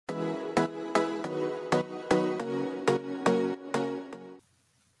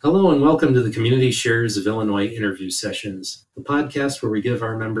Hello and welcome to the Community Shares of Illinois interview sessions, the podcast where we give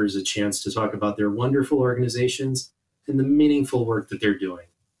our members a chance to talk about their wonderful organizations and the meaningful work that they're doing.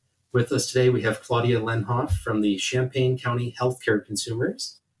 With us today, we have Claudia Lennhoff from the Champaign County Healthcare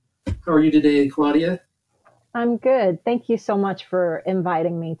Consumers. How are you today, Claudia? I'm good. Thank you so much for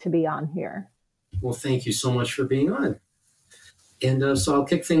inviting me to be on here. Well, thank you so much for being on. And so I'll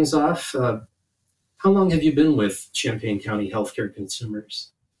kick things off. How long have you been with Champaign County Healthcare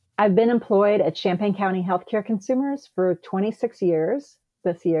Consumers? I've been employed at Champaign County Healthcare Consumers for 26 years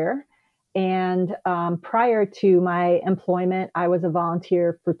this year. And prior to my employment, I was a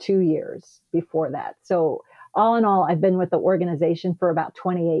volunteer for 2 years before that. So all in all, I've been with the organization for about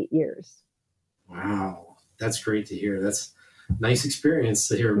 28 years. Wow, that's great to hear. That's a nice experience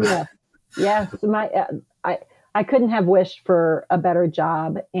to hear about. Yeah. I couldn't have wished for a better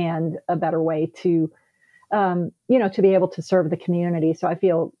job and a better way to to be able to serve the community. So I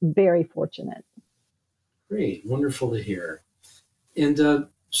feel very fortunate. Great. Wonderful to hear. And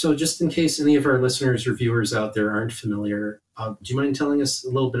so just in case any of our listeners or viewers out there aren't familiar, do you mind telling us a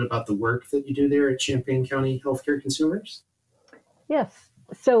little bit about the work that you do there at Champaign County Healthcare Consumers? Yes.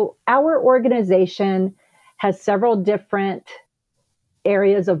 So our organization has several different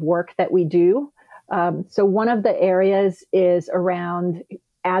areas of work that we do. So one of the areas is around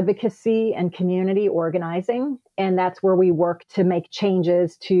advocacy and community organizing. And that's where we work to make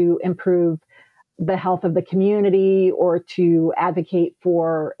changes to improve the health of the community or to advocate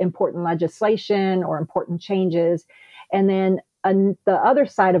for important legislation or important changes. And then the other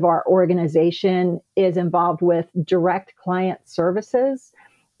side of our organization is involved with direct client services.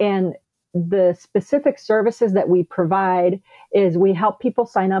 And the specific services that we provide is we help people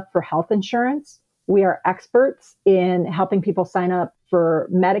sign up for health insurance. We are experts in helping people sign up for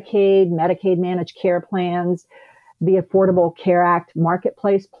Medicaid managed care plans, the Affordable Care Act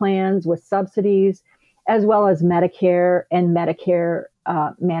marketplace plans with subsidies, as well as Medicare and Medicare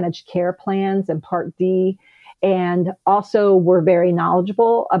managed care plans and Part D. And also, we're very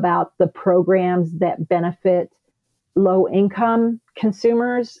knowledgeable about the programs that benefit low-income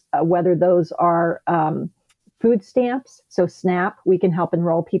consumers, whether those are food stamps. So SNAP, we can help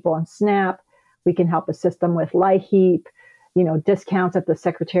enroll people on SNAP. We can help assist them with LIHEAP, discounts at the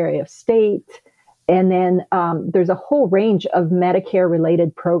Secretary of State. And then there's a whole range of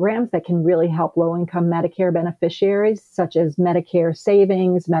Medicare-related programs that can really help low-income Medicare beneficiaries, such as Medicare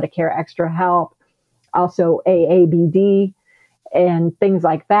Savings, Medicare Extra Help, also AABD, and things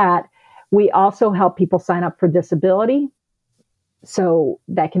like that. We also help people sign up for disability. So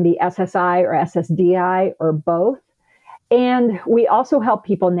that can be SSI or SSDI or both. And we also help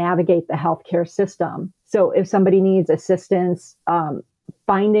people navigate the healthcare system. So if somebody needs assistance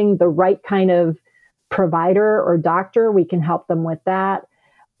finding the right kind of provider or doctor, we can help them with that.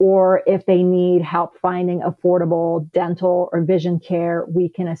 Or if they need help finding affordable dental or vision care, we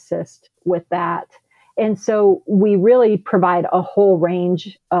can assist with that. And so we really provide a whole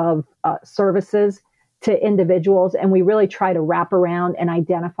range of services to individuals, and we really try to wrap around and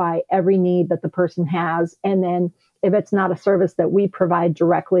identify every need that the person has. And then if it's not a service that we provide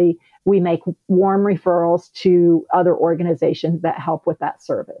directly, we make warm referrals to other organizations that help with that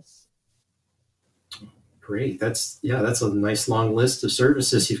service. Great. That's a nice long list of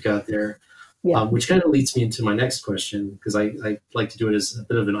services you've got there, Yeah. which kind of leads me into my next question, because I like to do it as a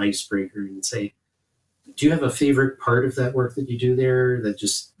bit of an icebreaker and say, do you have a favorite part of that work that you do there that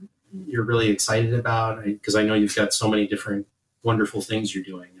just you're really excited about? Because I know you've got so many different wonderful things you're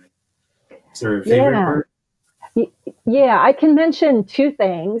doing. Is there a favorite part? Yeah, I can mention two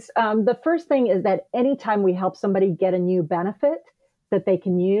things. The first thing is that anytime we help somebody get a new benefit that they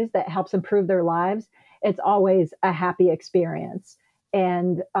can use that helps improve their lives, it's always a happy experience.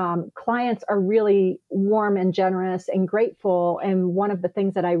 And clients are really warm and generous and grateful. And one of the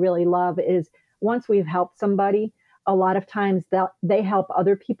things that I really love is once we've helped somebody, a lot of times they help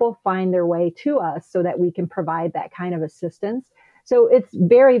other people find their way to us so that we can provide that kind of assistance. So it's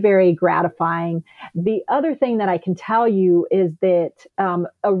very, very gratifying. The other thing that I can tell you is that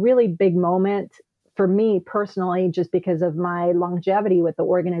a really big moment for me personally, just because of my longevity with the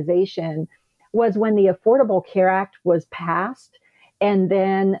organization, was when the Affordable Care Act was passed. And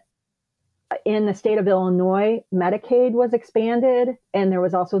then in the state of Illinois, Medicaid was expanded, and there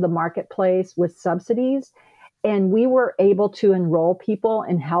was also the marketplace with subsidies. And we were able to enroll people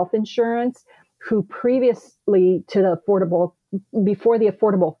in health insurance who previously before the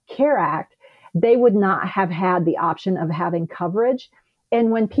Affordable Care Act, they would not have had the option of having coverage.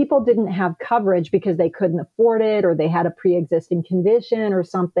 And when people didn't have coverage because they couldn't afford it or they had a pre-existing condition or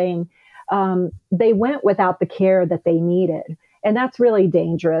something, they went without the care that they needed. And that's really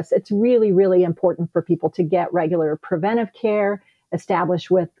dangerous. It's really, really important for people to get regular preventive care,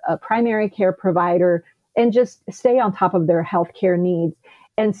 establish with a primary care provider, and just stay on top of their healthcare needs.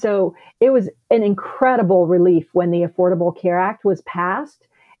 And so it was an incredible relief when the Affordable Care Act was passed,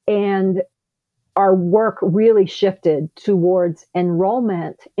 and our work really shifted towards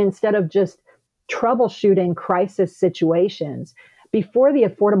enrollment instead of just troubleshooting crisis situations. Before the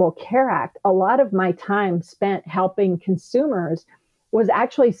Affordable Care Act, a lot of my time spent helping consumers was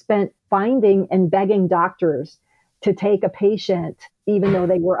actually spent finding and begging doctors to take a patient, even though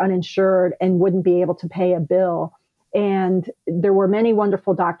they were uninsured and wouldn't be able to pay a bill. And there were many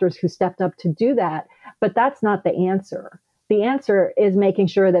wonderful doctors who stepped up to do that, but that's not the answer. The answer is making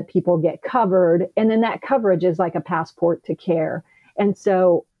sure that people get covered, and then that coverage is like a passport to care. And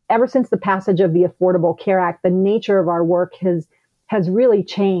so ever since the passage of the Affordable Care Act, the nature of our work has really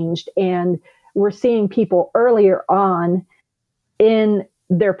changed, and we're seeing people earlier on in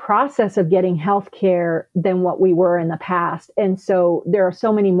their process of getting health care than what we were in the past. And so there are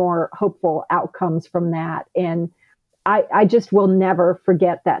so many more hopeful outcomes from that. And I just will never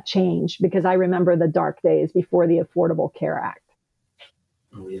forget that change, because I remember the dark days before the Affordable Care Act.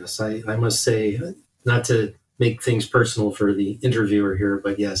 Oh, yes. I must say, not to make things personal for the interviewer here,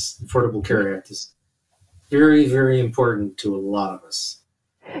 but yes, the Affordable Care Act is very, very important to a lot of us.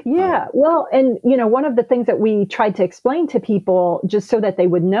 Yeah. Well, and, one of the things that we tried to explain to people just so that they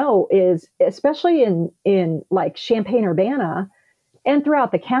would know is, especially in like Champaign-Urbana, and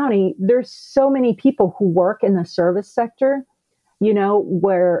throughout the county, there's so many people who work in the service sector,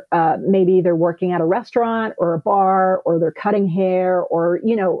 where maybe they're working at a restaurant or a bar, or they're cutting hair, or,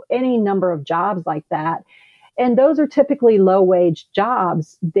 any number of jobs like that. And those are typically low wage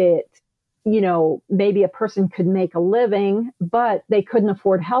jobs that, maybe a person could make a living, but they couldn't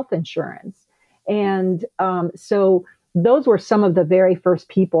afford health insurance. And so those were some of the very first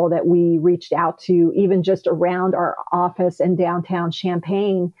people that we reached out to, even just around our office in downtown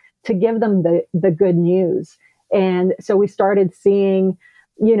Champaign, to give them the good news. And so we started seeing,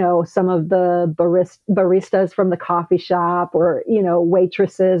 some of the baristas from the coffee shop, or,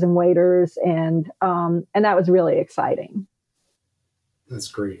 waitresses and waiters. And that was really exciting. That's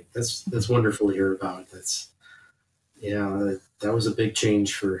great. That's wonderful to hear about. That was a big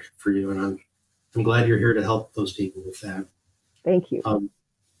change for you. And I'm glad you're here to help those people with that. Thank you.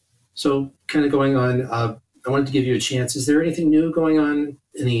 So kind of going on, I wanted to give you a chance. Is there anything new going on?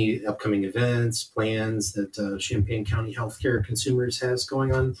 Any upcoming events, plans that Champaign County Healthcare Consumers has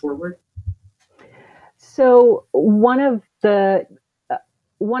going on forward? So one of the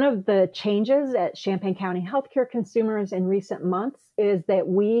changes at Champaign County Healthcare Consumers in recent months is that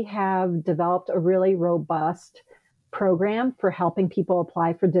we have developed a really robust program for helping people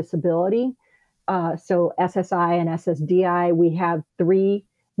apply for disability. So SSI and SSDI, we have 3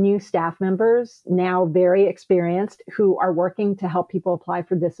 new staff members, now very experienced, who are working to help people apply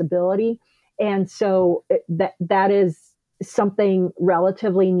for disability. And so that is something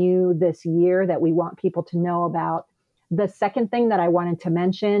relatively new this year that we want people to know about. The second thing that I wanted to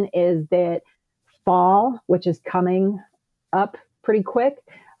mention is that fall, which is coming up pretty quick,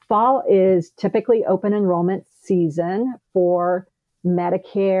 fall is typically open enrollment season for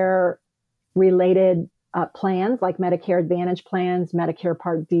Medicare related plans like Medicare Advantage plans, Medicare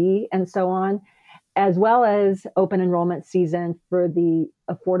Part D, and so on, as well as open enrollment season for the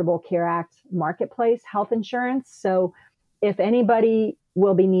Affordable Care Act marketplace health insurance. So if anybody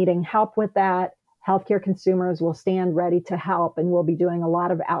will be needing help with that, healthcare consumers will stand ready to help, and we'll be doing a lot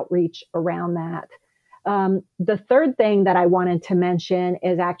of outreach around that. The third thing that I wanted to mention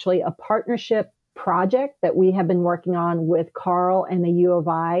is actually a partnership project that we have been working on with Carl and the U of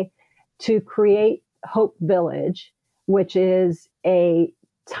I to create Hope Village, which is a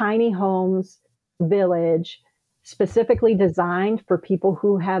tiny homes village specifically designed for people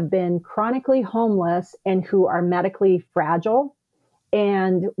who have been chronically homeless and who are medically fragile.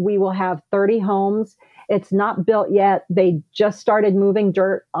 And we will have 30 homes. It's not built yet. They just started moving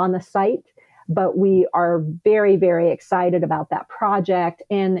dirt on the site, but we are very, very excited about that project.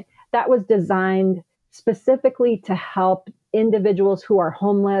 And that was designed specifically to help individuals who are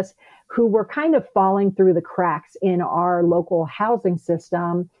homeless, who were kind of falling through the cracks in our local housing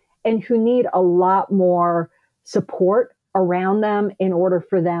system, and who need a lot more support around them in order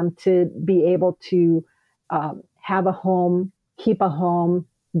for them to be able to have a home, keep a home,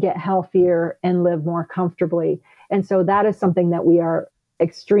 get healthier, and live more comfortably. And so that is something that we are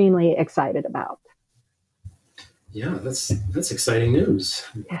extremely excited about. Yeah, that's exciting news.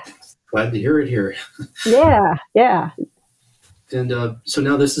 Yes. Glad to hear it here. Yeah. And so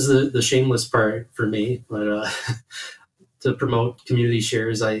now this is the shameless part for me, but to promote Community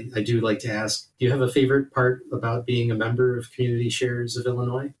Shares, I do like to ask, do you have a favorite part about being a member of Community Shares of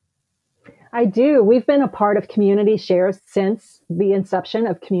Illinois? I do. We've been a part of Community Shares since the inception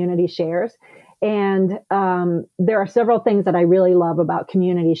of Community Shares. And there are several things that I really love about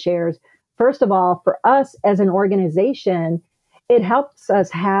Community Shares. First of all, for us as an organization, it helps us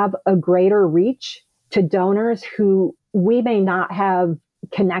have a greater reach to donors who we may not have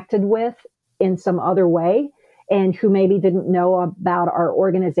connected with in some other way and who maybe didn't know about our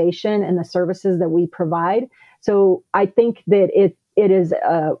organization and the services that we provide. So I think that it is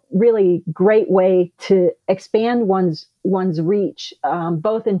a really great way to expand one's reach,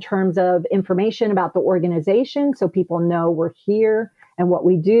 both in terms of information about the organization, so people know we're here and what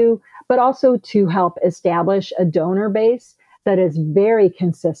we do, but also to help establish a donor base that is very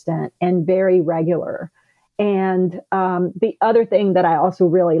consistent and very regular. And the other thing that I also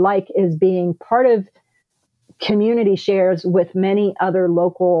really like is being part of Community Shares with many other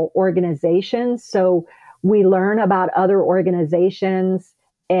local organizations. So we learn about other organizations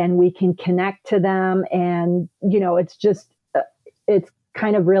and we can connect to them. And, it's just, it's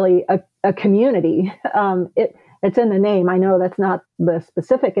kind of really a community. It's in the name. I know that's not the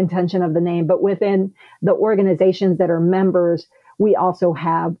specific intention of the name, but within the organizations that are members, we also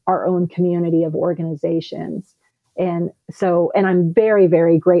have our own community of organizations. And I'm very,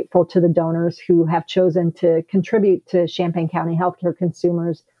 very grateful to the donors who have chosen to contribute to Champaign County healthcare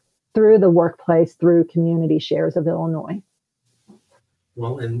consumers through the workplace, through Community Shares of Illinois.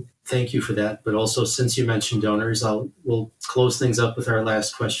 Well, and thank you for that. But also, since you mentioned donors, we'll close things up with our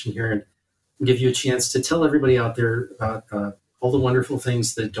last question here and give you a chance to tell everybody out there about all the wonderful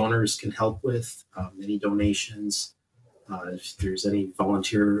things that donors can help with, any donations, if there's any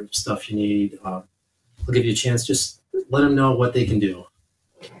volunteer stuff you need. I'll give you a chance. Just let them know what they can do.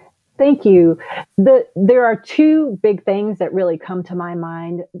 Thank you. There are two big things that really come to my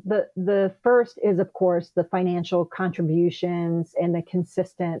mind. The first is, of course, the financial contributions and the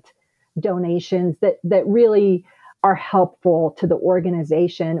consistent donations that really are helpful to the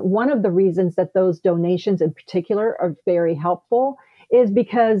organization. One of the reasons that those donations in particular are very helpful is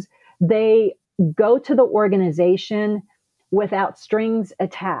because they go to the organization without strings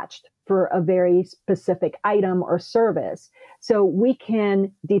attached for a very specific item or service. So we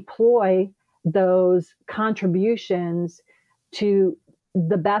can deploy those contributions to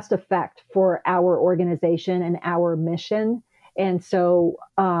the best effect for our organization and our mission. And so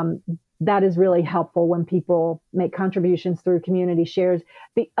that is really helpful when people make contributions through Community Shares.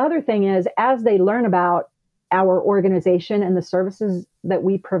 The other thing is, as they learn about our organization and the services that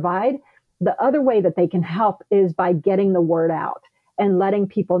we provide, the other way that they can help is by getting the word out and letting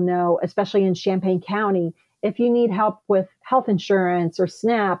people know, especially in Champaign County, if you need help with health insurance or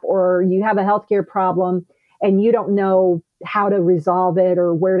SNAP, or you have a healthcare problem and you don't know how to resolve it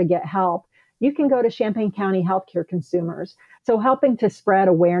or where to get help, you can go to Champaign County Healthcare Consumers. So helping to spread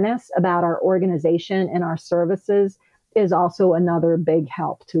awareness about our organization and our services is also another big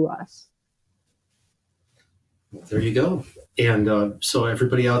help to us. Well, there you go. And so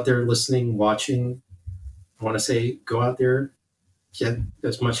everybody out there listening, watching, I want to say, go out there, get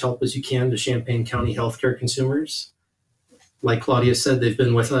as much help as you can to Champaign County Healthcare Consumers. Like Claudia said, they've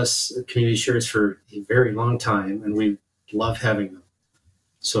been with us at Community Shares for a very long time, and we love having them.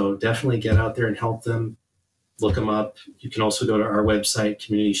 So definitely get out there and help them. Look them up. You can also go to our website,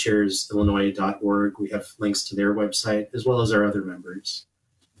 communitysharesillinois.org. We have links to their website as well as our other members.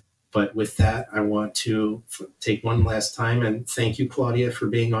 But with that, I want to take one last time and thank you, Claudia, for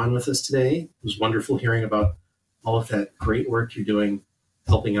being on with us today. It was wonderful hearing about all of that great work you're doing,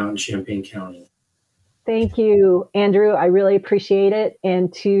 helping out in Champaign County. Thank you, Andrew. I really appreciate it.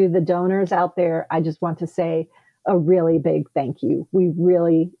 And to the donors out there, I just want to say a really big thank you. We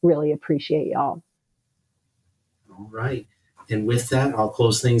really, really appreciate y'all. All right. And with that, I'll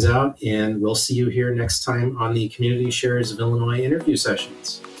close things out, and we'll see you here next time on the Community Shares of Illinois interview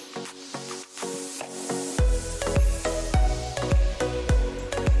sessions.